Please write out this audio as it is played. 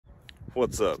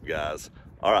What's up, guys?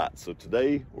 All right, so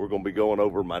today we're going to be going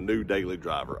over my new daily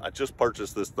driver. I just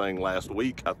purchased this thing last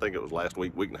week. I think it was last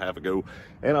week and a half ago,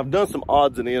 and I've done some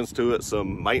odds and ends to it,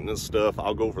 some maintenance stuff.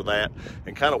 I'll go over that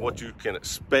and kind of what you can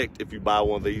expect if you buy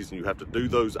one of these and you have to do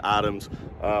those items.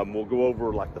 We'll go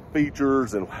over like the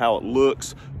features and how it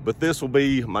looks, but this will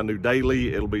be my new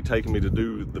daily. It'll be taking me to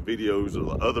do the videos or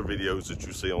the other videos that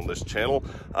you see on this channel.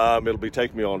 It'll be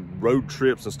taking me on road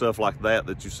trips and stuff like that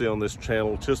you see on this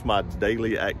channel, just my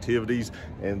daily activities.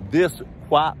 And this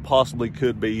quite possibly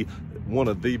could be one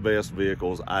of the best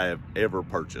vehicles I have ever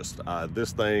purchased.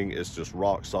 This thing is just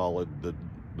rock solid.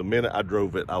 The minute I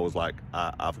drove it, I was like,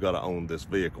 I've got to own this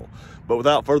vehicle. But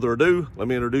without further ado, let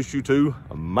me introduce you to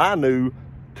my new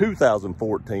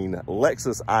 2014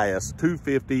 Lexus IS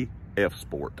 250 F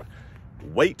Sport.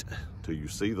 Wait till you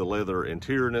see the leather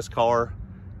interior in this car.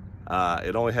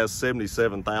 It only has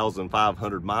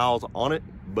 77,500 miles on it,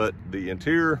 but the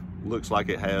interior looks like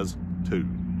it has 2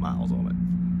 miles on it.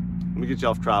 Let me get you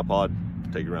off tripod,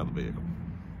 take you around the vehicle.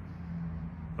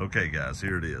 Okay guys,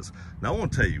 here it is. Now I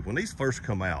want to tell you, when these first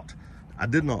come out, I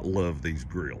did not love these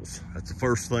grills. That's the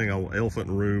first thing, elephant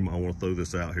in the room, I want to throw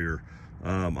this out here.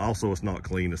 Also, it's not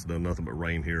clean. It's done nothing but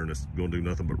rain here, and it's going to do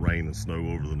nothing but rain and snow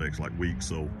over the next like week.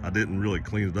 So I didn't really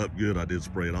clean it up good. I did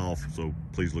spray it off, so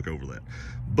please look over that.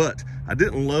 But I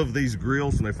didn't love these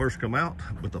grills when they first come out,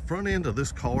 but the front end of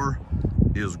this car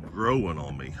is growing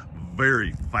on me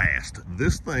very fast.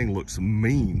 This thing looks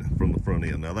mean from the front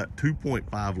end. Now that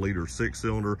 2.5 liter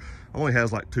 6-cylinder only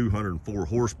has like 204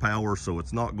 horsepower, so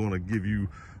it's not going to give you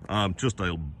just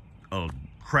a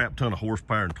crap ton of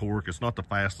horsepower and torque. It's not the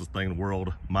fastest thing in the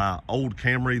world. My old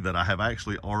Camry that I have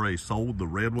actually already sold, the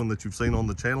red one that you've seen on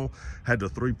the channel, had the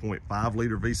 3.5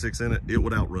 liter V6 in it. It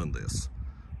would outrun this.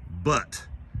 But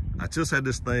I just had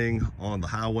this thing on the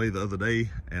highway the other day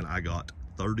and I got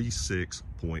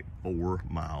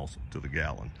 36.4 miles to the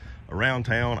gallon. Around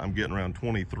town, I'm getting around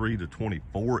 23 to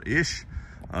 24-ish.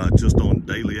 Just on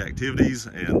daily activities,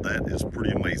 and that is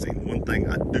pretty amazing. One thing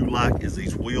I do like is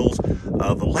these wheels.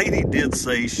 The lady did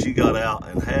say she got out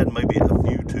and had maybe a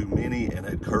few too many and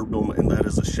had curbed them, and that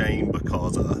is a shame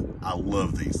because I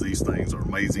love these. These things are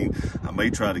amazing. I may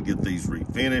try to get these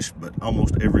refinished, but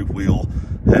almost every wheel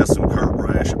has some curb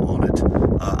rash on it.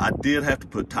 I did have to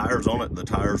put tires on it. The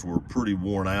tires were pretty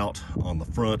worn out on the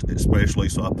front especially,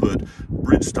 so I put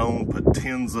Bridgestone, put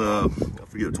Tenza, I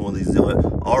forget which one of these is,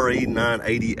 RE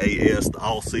 980 AS, the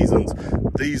all seasons.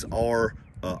 These are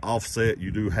offset.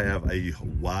 You do have a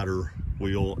wider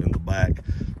wheel in the back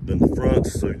than the front,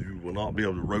 so you will not be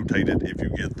able to rotate it if you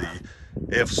get the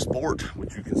F Sport,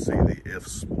 which you can see the F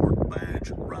Sport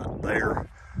badge right there.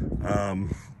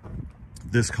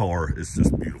 This car is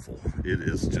just beautiful. It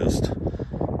is just,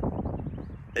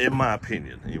 in my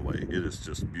opinion anyway, it is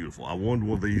just beautiful. I wanted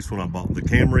one of these when I bought the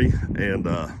Camry, and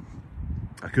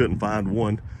I couldn't find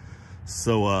one,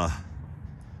 so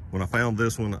when I found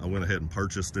this one, I went ahead and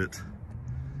purchased it,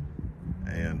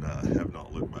 and have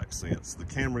not looked back since. The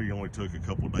Camry only took a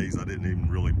couple of days. I didn't even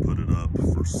really put it up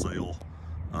for sale.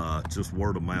 Just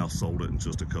word of mouth, sold it in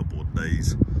just a couple of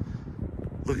days.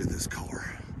 Look at this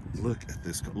car. Look at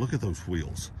this car. Look at those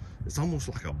wheels. It's almost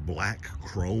like a black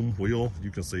chrome wheel. You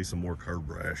can see some more curb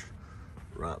rash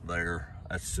right there.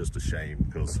 That's just a shame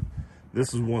because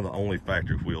this is one of the only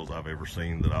factory wheels I've ever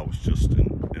seen that I was just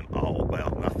in awe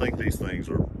about. And I think these things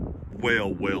are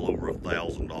well over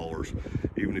 $1,000,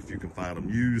 even if you can find them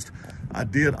used. I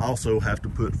did also have to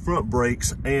put front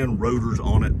brakes and rotors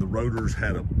on it. The rotors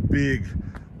had a big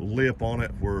lip on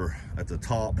it where at the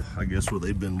top, I guess where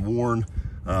they've been worn.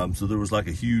 So there was like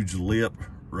a huge lip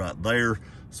right there.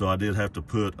 So I did have to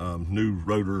put new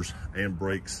rotors and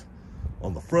brakes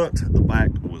on the front. The back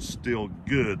was still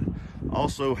good.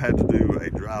 Also had to do a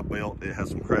dry belt. It has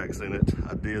some cracks in it.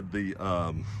 I did the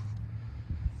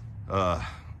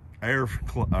air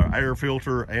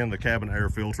filter and the cabin air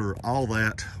filter. All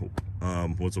that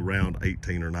was around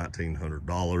 $1,800 or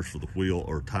 $1,900 for the wheel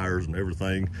or tires and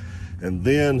everything. And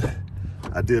then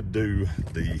I did do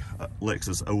the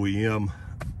Lexus OEM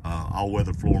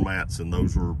all-weather floor mats, and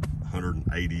those were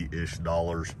 $180-ish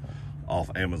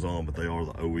off Amazon, but they are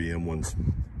the OEM ones.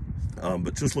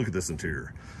 But just look at this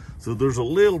interior. So there's a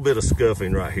little bit of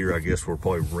scuffing right here, I guess, where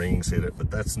probably rings hit it,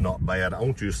 but that's not bad. I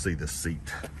want you to see the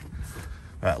seat.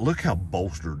 Look how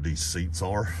bolstered these seats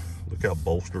are. Look how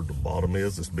bolstered the bottom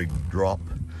is, this big drop.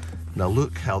 Now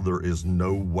look how there is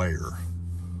no wear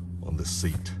on this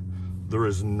seat. There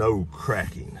is no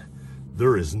cracking.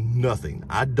 There is nothing.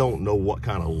 I don't know what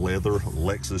kind of leather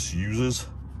Lexus uses,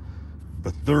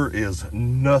 but there is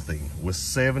nothing with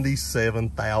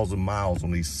 77,000 miles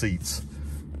on these seats.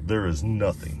 There is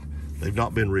nothing. They've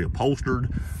not been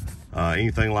reupholstered,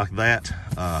 anything like that.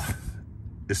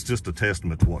 It's just a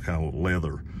testament to what kind of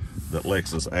leather that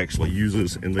Lexus actually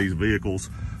uses in these vehicles.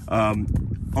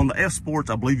 On the F Sports,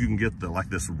 I believe you can get like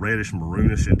this reddish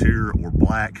maroonish interior or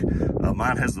black.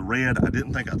 Mine has the red. I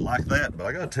didn't think I'd like that, but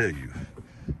I gotta tell you,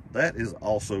 that is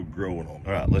also growing on me.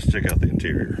 All right, let's check out the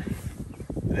interior.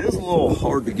 It is a little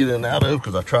hard to get in and out of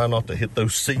because I try not to hit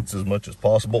those seats as much as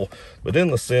possible. But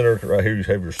in the center, right here, you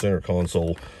have your center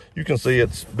console. You can see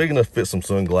it's big enough to fit some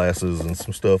sunglasses and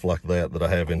some stuff like that I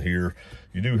have in here.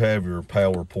 You do have your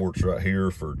power ports right here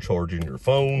for charging your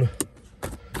phone.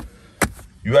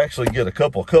 You actually get a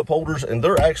couple of cup holders, and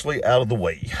they're actually out of the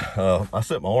way. I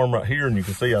set my arm right here, and you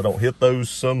can see I don't hit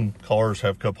those. Some cars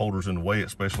have cup holders in the way,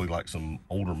 especially like some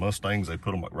older Mustangs. They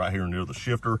put them like right here near the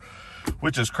shifter,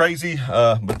 which is crazy,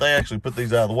 but they actually put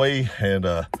these out of the way, and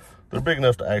they're big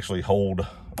enough to actually hold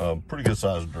pretty good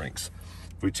sized drinks.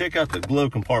 If we check out the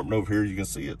glove compartment over here, you can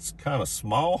see it's kind of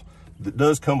small. It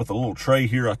does come with a little tray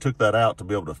here. I took that out to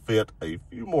be able to fit a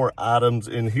few more items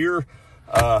in here,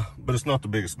 but it's not the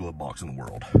biggest glove box in the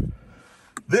world.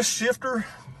 This shifter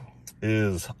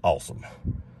is awesome.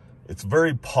 It's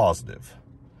very positive,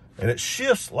 and it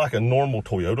shifts like a normal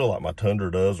Toyota, like my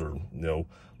Tundra does, or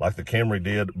like the Camry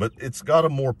did, but it's got a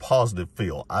more positive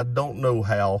feel. I don't know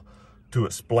how to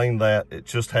explain that. It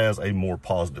just has a more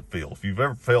positive feel. If you've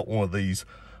ever felt one of these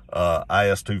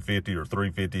IS 250 or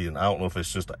 350, and I don't know if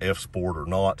it's just an F Sport or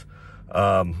not,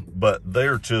 but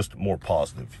they're just more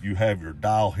positive. You have your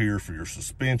dial here for your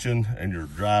suspension and your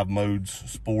drive modes,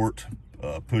 sport,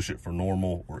 push it for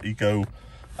normal or eco.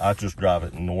 I just drive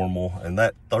it in normal, and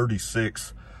that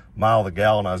 36 mile a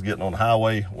gallon I was getting on the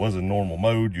highway was in normal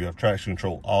mode. You have traction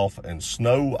control off, and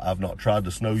snow, I've not tried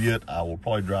the snow yet. I will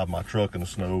probably drive my truck in the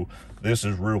snow. This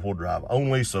is rear wheel drive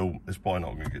only, so it's probably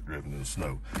not going to get driven in the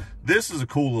snow. This is a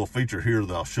cool little feature here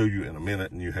that I'll show you in a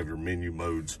minute, and you have your menu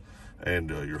modes and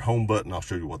your home button. I'll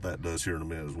show you what that does here in a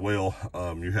minute as well.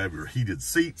 You have your heated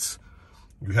seats.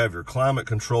 You have your climate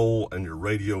control and your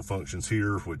radio functions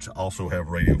here, which also have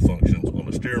radio functions on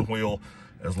the steering wheel,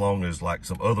 as long as like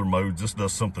some other modes. This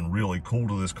does something really cool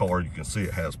to this car. You can see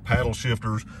it has paddle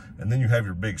shifters, and then you have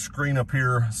your big screen up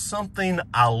here. Something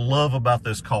I love about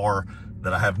this car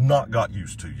that I have not got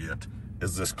used to yet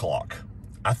is this clock.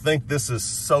 I think this is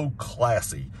so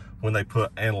classy when they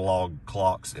put analog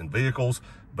clocks in vehicles,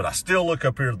 but I still look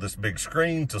up here to this big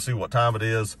screen to see what time it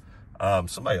is.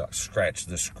 Somebody like scratched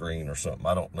this screen or something.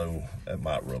 I don't know. It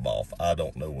might rub off. I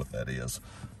don't know what that is.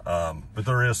 But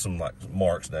there is some like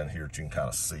marks down here that you can kind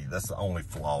of see. That's the only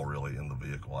flaw really in the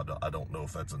vehicle. I don't know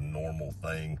if that's a normal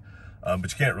thing,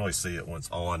 but you can't really see it when it's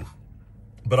on.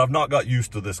 But I've not got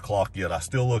used to this clock yet. I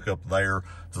still look up there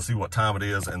to see what time it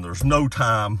is, and there's no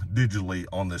time digitally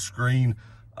on this screen.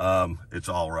 It's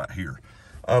all right here.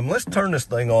 Let's turn this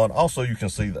thing on. Also, you can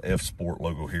see the F Sport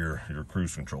logo here, your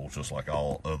cruise control, just like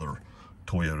all other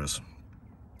Toyotas.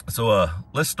 So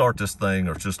let's start this thing,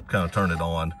 or just kind of turn it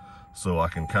on so I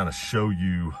can kind of show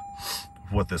you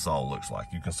what this all looks like.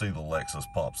 You can see the Lexus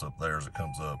pops up there as it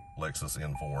comes up, Lexus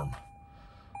Inform.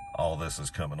 All this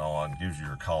is coming on, gives you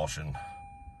your caution.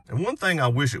 And one thing I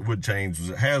wish it would change is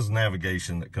it has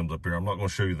navigation that comes up here. I'm not going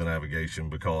to show you the navigation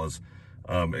because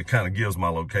it kind of gives my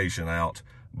location out.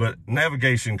 But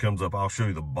navigation comes up. I'll show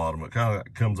you the bottom. It kind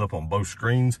of comes up on both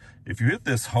screens. If you hit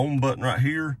this home button right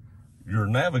here, your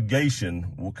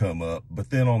navigation will come up. But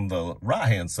then on the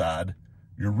right-hand side,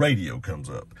 your radio comes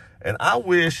up. And I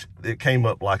wish it came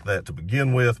up like that to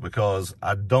begin with, because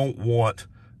I don't want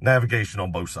navigation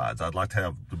on both sides. I'd like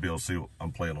to be able to see what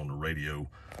I'm playing on the radio,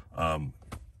 and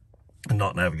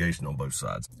not navigation on both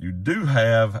sides. You do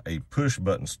have a push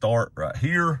button start right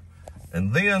here.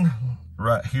 And then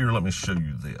right here, let me show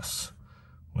you this.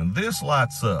 When this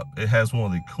lights up, it has one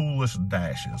of the coolest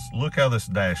dashes. Look how this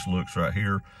dash looks right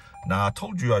here. Now, I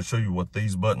told you I'd show you what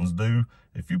these buttons do.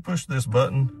 If you push this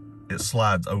button, it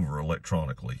slides over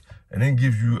electronically, and then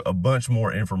gives you a bunch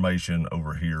more information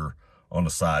over here on the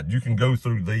side. You can go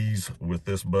through these with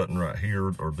this button right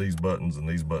here, or these buttons and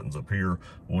these buttons up here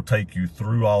will take you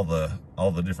through all the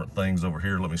different things over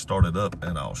here. Let me start it up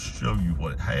and I'll show you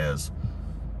what it has.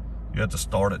 You have to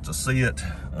start it to see it.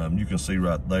 You can see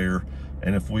right there.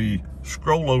 And if we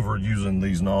scroll over using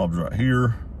these knobs right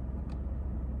here,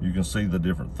 you can see the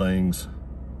different things.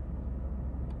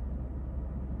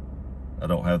 I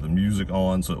don't have the music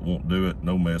on, so it won't do it.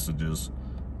 No messages,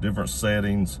 different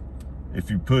settings. If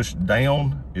you push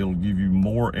down, it'll give you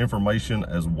more information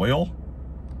as well.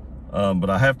 But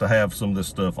I have to have some of this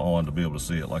stuff on to be able to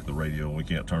see it, like the radio, and we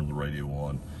can't turn the radio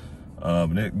on.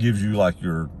 And it gives you like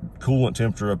your coolant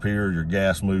temperature up here, your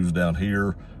gas moves down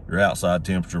here, Your outside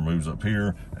temperature moves up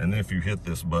here. And if you hit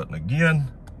this button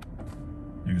again,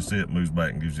 you can see it moves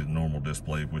back and gives you the normal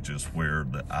display, which is where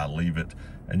I leave it.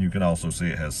 And you can also see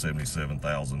it has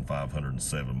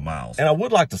 77,507 miles. And I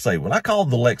would like to say, when I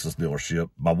called the Lexus dealership,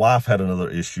 my wife had another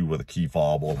issue with a key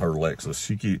fob on her Lexus.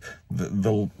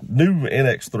 The new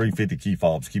NX 350 key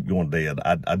fobs keep going dead.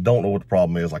 I don't know what the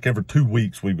problem is. Like every 2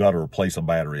 weeks, we've got to replace a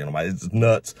battery in them. It's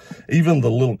nuts. Even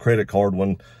the little credit card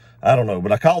one, I don't know.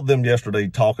 But I called them yesterday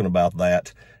talking about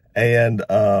that. And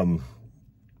I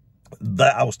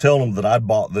was telling them that I'd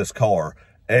bought this car,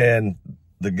 and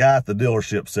the guy at the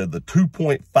dealership said the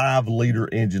 2.5 liter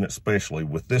engine, especially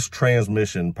with this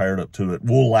transmission paired up to it,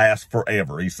 will last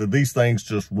forever. He said these things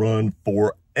just run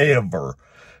forever.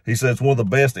 He said it's one of the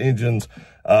best engines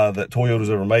that Toyota's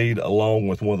ever made, along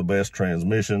with one of the best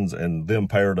transmissions, and them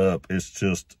paired up, it's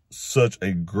just such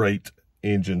a great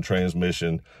engine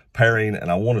transmission pairing. And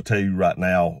I want to tell you right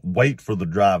now, wait for the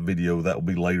drive video. That will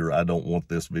be later. I don't want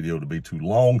this video to be too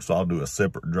long, so I'll do a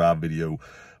separate drive video.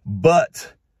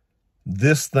 But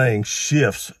this thing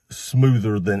shifts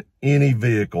smoother than any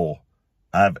vehicle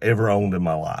I've ever owned in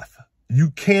my life.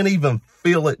 You can't even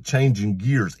feel it changing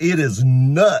gears. It is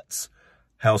nuts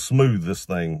how smooth this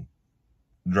thing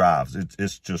drives.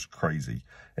 It's just crazy.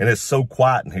 And it's so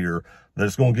quiet in here that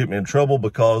it's going to get me in trouble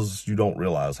because you don't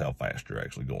realize how fast you're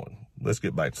actually going. Let's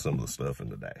get back to some of the stuff in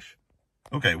the dash.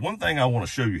 Okay, one thing I want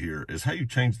to show you here is how you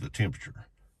change the temperature.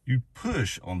 You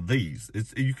push on these.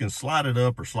 You can slide it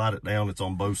up or slide it down. It's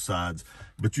on both sides,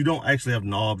 but you don't actually have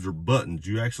knobs or buttons.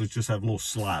 You actually just have little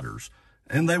sliders,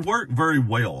 and they work very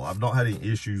well. I've not had any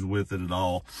issues with it at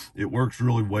all. It works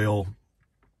really well,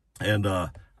 and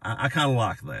I kind of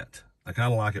like that. I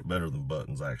kind of like it better than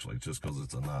buttons, actually, just because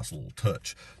it's a nice little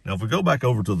touch. Now, if we go back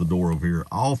over to the door over here,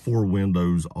 all 4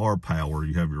 windows are power.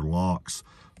 You have your locks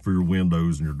for your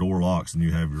windows and your door locks, and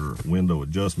you have your window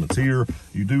adjustments here.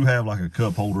 You do have like a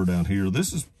cup holder down here.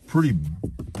 This is pretty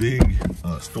big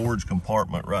storage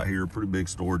compartment right here, pretty big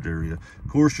storage area. Of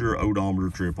course, your odometer,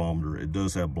 tripometer. It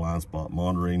does have blind spot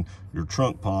monitoring, your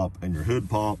trunk pop and your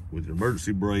hood pop with your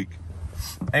emergency brake.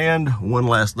 And one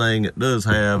last thing, it does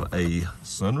have a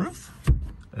sunroof.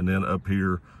 And then up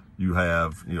here, you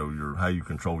have, your how you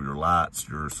control your lights,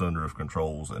 your sunroof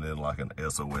controls, and then like an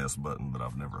SOS button that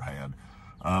I've never had.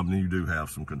 Then you do have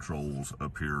some controls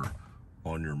up here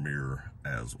on your mirror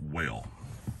as well.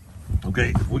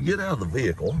 Okay, if we get out of the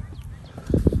vehicle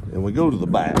and we go to the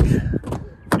back,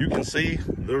 you can see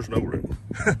there's no room.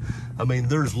 I mean,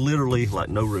 there's literally like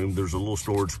no room. There's a little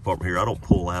storage compartment here. I don't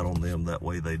pull out on them, that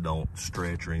way they don't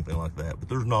stretch or anything like that, but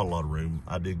there's not a lot of room.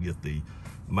 I did get the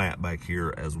mat back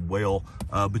here as well,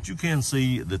 but you can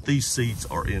see that these seats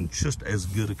are in just as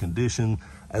good a condition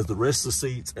as the rest of the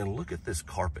seats. And look at this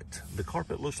carpet. The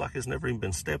carpet looks like it's never even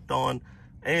been stepped on,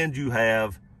 and you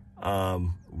have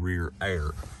rear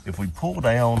air. If we pull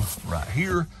down right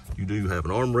here, you do have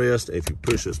an armrest. If you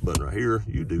push this button right here,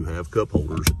 you do have cup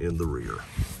holders in the rear.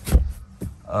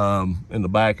 In the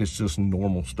back, it's just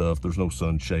normal stuff. There's no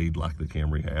sunshade like the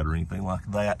Camry had or anything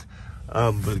like that.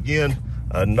 But again,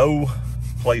 no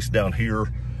place down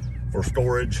here for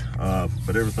storage,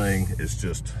 but everything is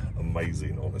just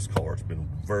amazing on this car. It's been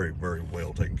very, very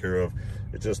well taken care of.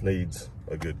 It just needs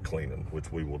a good cleaning,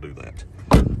 which we will do that.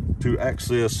 To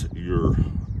access your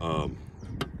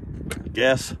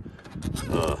gas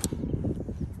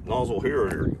nozzle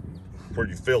here, where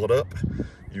you fill it up,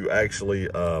 you actually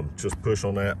just push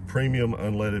on that. Premium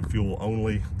unleaded fuel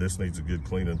only. This needs a good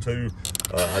cleaning too.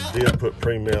 I did put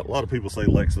premium. A lot of people say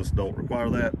Lexus don't require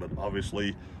that, but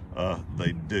obviously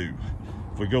they do.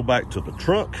 If we go back to the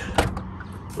trunk,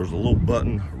 there's a little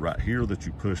button right here that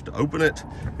you push to open it.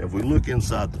 If we look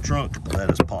inside the trunk,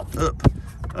 that is popped up.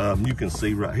 You can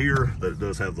see right here that it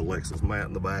does have the Lexus mat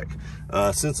in the back.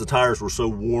 Since the tires were so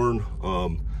worn,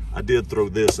 I did throw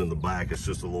this in the back. It's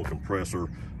just a little compressor.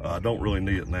 I don't really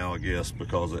need it now, I guess,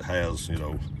 because it has,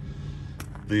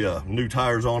 the new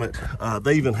tires on it.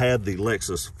 They even had the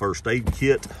Lexus first aid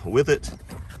kit with it,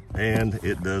 and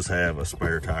it does have a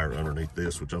spare tire underneath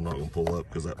this, which I'm not going to pull up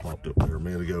because that popped up there a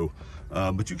minute ago.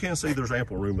 But you can see there's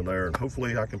ample room in there, and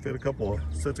hopefully I can fit a couple of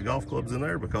sets of golf clubs in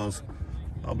there, because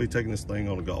I'll be taking this thing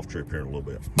on a golf trip here in a little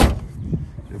bit.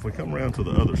 If we come around to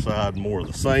the other side, more of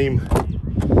the same.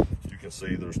 You can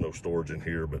see there's no storage in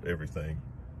here, but everything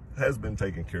has been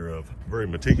taken care of very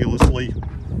meticulously.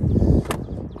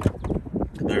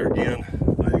 There again,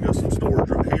 now you got some storage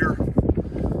right here.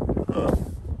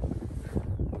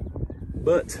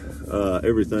 But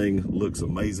everything looks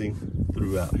amazing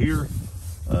throughout here.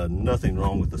 Nothing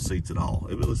wrong with the seats at all.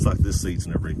 It looks like this seat's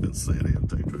never even been set in, to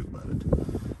tell you the truth about it.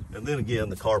 And then again,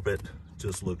 the carpet,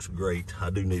 just looks great.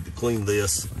 I do need to clean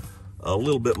this a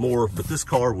little bit more, but this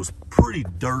car was pretty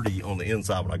dirty on the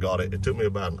inside when I got it. It took me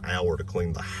about an hour to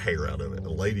clean the hair out of it.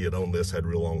 The lady that owned this had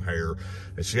real long hair,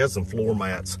 and she had some floor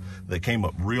mats that came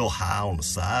up real high on the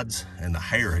sides, and the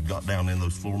hair had got down in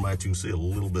those floor mats. You can see a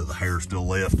little bit of the hair still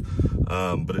left,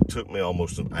 but it took me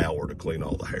almost an hour to clean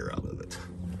all the hair out of it.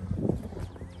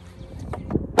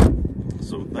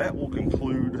 So that will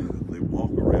conclude the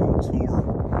walk around tour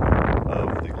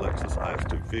of the Lexus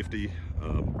IS250.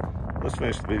 Let's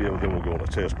finish the video, then we'll go on a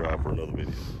test drive for another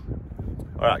video.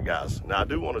 All right, guys. Now, I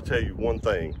do want to tell you one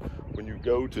thing. When you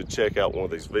go to check out one of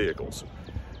these vehicles,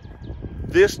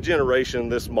 this generation,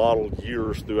 this model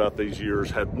years throughout these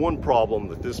years had one problem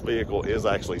that this vehicle is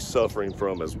actually suffering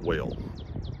from as well.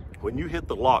 When you hit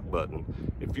the lock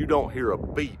button, if you don't hear a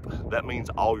beep, that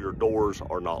means all your doors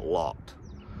are not locked.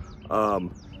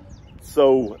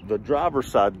 So the driver's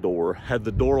side door had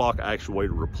the door lock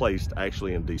actuator replaced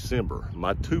actually in December.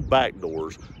 My two back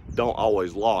doors don't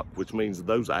always lock, which means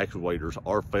those actuators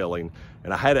are failing.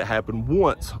 And I had it happen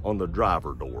once on the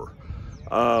driver door.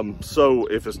 So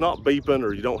if it's not beeping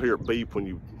or you don't hear it beep when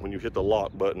you hit the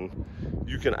lock button,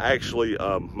 you can actually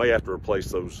may have to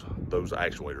replace those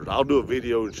actuators. I'll do a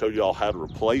video and show you all how to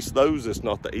replace those. It's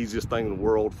not the easiest thing in the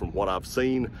world from what I've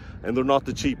seen, and they're not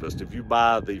the cheapest. If you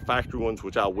buy the factory ones,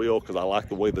 which I will because I like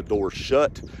the way the door's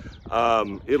shut,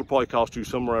 it'll probably cost you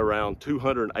somewhere around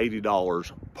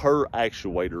 $280 per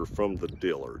actuator from the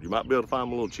dealer. You might be able to find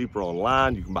them a little cheaper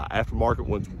online. You can buy aftermarket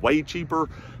ones way cheaper.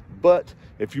 But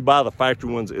if you buy the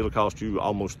factory ones, it'll cost you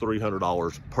almost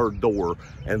 $300 per door,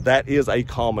 and that is a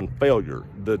common failure.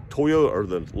 The Toyota or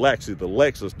the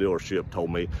Lexus dealership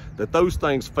told me that those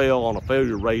things fail on a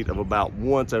failure rate of about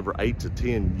once every 8 to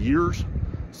 10 years.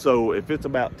 So if it's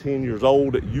about 10 years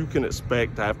old, you can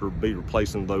expect to have to be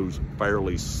replacing those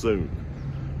fairly soon.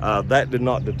 That did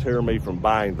not deter me from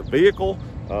buying the vehicle.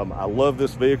 I love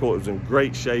this vehicle. It was in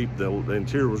great shape. The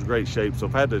interior was great shape. So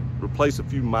if I had to replace a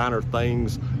few minor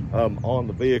things on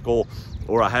the vehicle,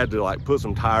 or I had to like put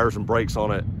some tires and brakes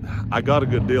on it, I got a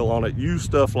good deal on it. Use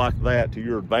stuff like that to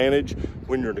your advantage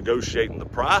when you're negotiating the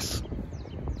price,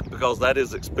 because that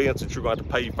is expense that you're going to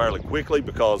have to pay fairly quickly,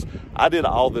 because I did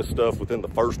all this stuff within the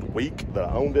first week that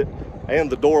I owned it. And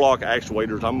the door lock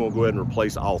actuators, I'm gonna go ahead and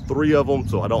replace all 3 of them,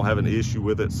 so I don't have an issue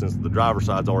with it since the driver's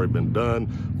side's already been done.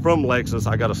 From Lexus,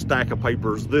 I got a stack of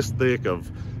papers this thick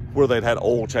of where they'd had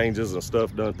oil changes and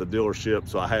stuff done at the dealership.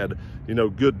 So I had, you know,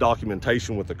 good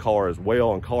documentation with the car as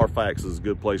well. And Carfax is a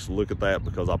good place to look at that,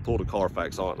 because I pulled a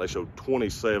Carfax on it. They showed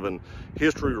 27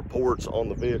 history reports on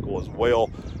the vehicle as well.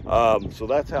 So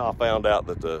that's how I found out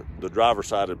that the driver's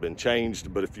side had been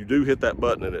changed. But if you do hit that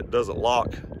button and it doesn't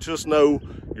lock, just know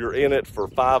you're in it for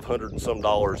 $500 and some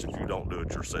if you don't do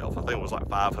it yourself. I think it was like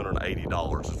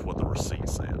 $580 is what the receipt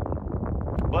said.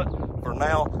 But for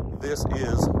now, this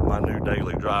is my new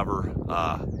daily driver.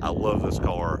 I love this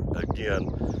car.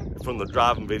 Again, from the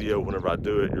driving video, whenever I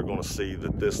do it, you're gonna see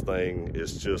that this thing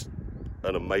is just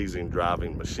an amazing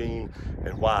driving machine,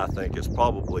 and why I think it's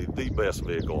probably the best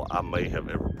vehicle I may have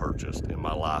ever purchased in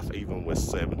my life, even with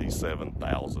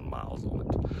 77,000 miles on it.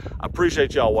 I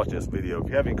appreciate y'all watching this video. If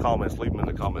you have any comments, leave them in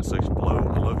the comment section below.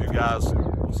 I love you guys.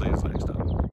 We'll see you next time.